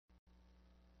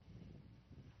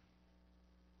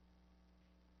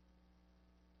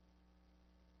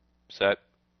Set.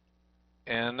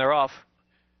 And they're off.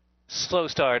 Slow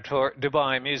start for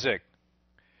Dubai Music.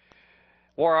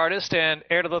 War Artist and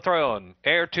Heir to the Throne.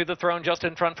 Heir to the Throne just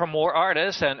in front from War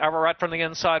Artist, and Ararat from the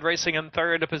inside racing in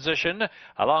third position.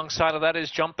 Alongside of that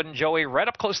is Jumpin' Joey right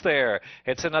up close there.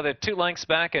 It's another 2 lengths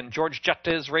back, and George Jett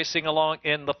is racing along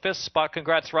in the 5th spot.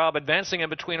 Congrats, Rob, advancing in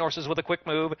between horses with a quick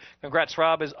move. Congrats,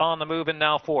 Rob is on the move and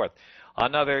now 4th.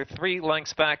 Another 3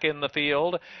 lengths back in the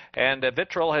field, and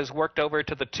Vitrol has worked over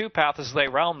to the 2 path as they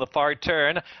round the far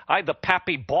turn. The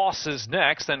Pappy Boss is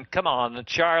next, and come on,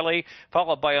 Charlie,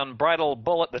 followed by Unbridled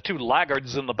Bullet. The 2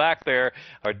 laggards in the back there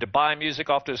are Dubai Music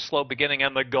off to a slow beginning,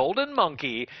 and the Golden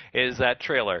Monkey is that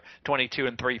trailer. 22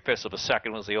 3/5 of a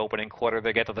second was the opening quarter.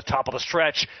 They get to the top of the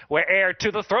stretch, where Heir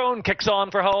to the Throne kicks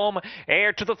on for home.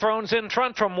 Heir to the Throne's in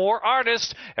front from War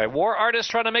Artist, and War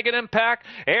Artist trying to make an impact.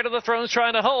 Heir to the Throne's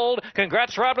trying to hold.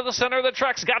 Congrats, Rob, to the center of the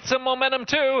track's got some momentum,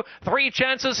 too. 3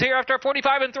 chances here after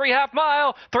 45 3/2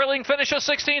 mile. Thrilling finish of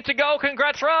 16 to go.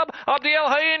 Congrats, Rob. Abdi El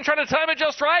Hayin trying to time it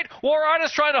just right. War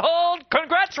Artist trying to hold.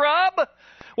 Congrats, Rob.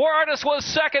 War Artist was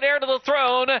second, Heir to the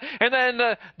Throne. And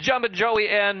then Jumpin' Joey,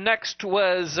 and next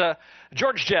was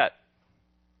George Jett.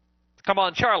 Come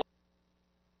on, Charlie.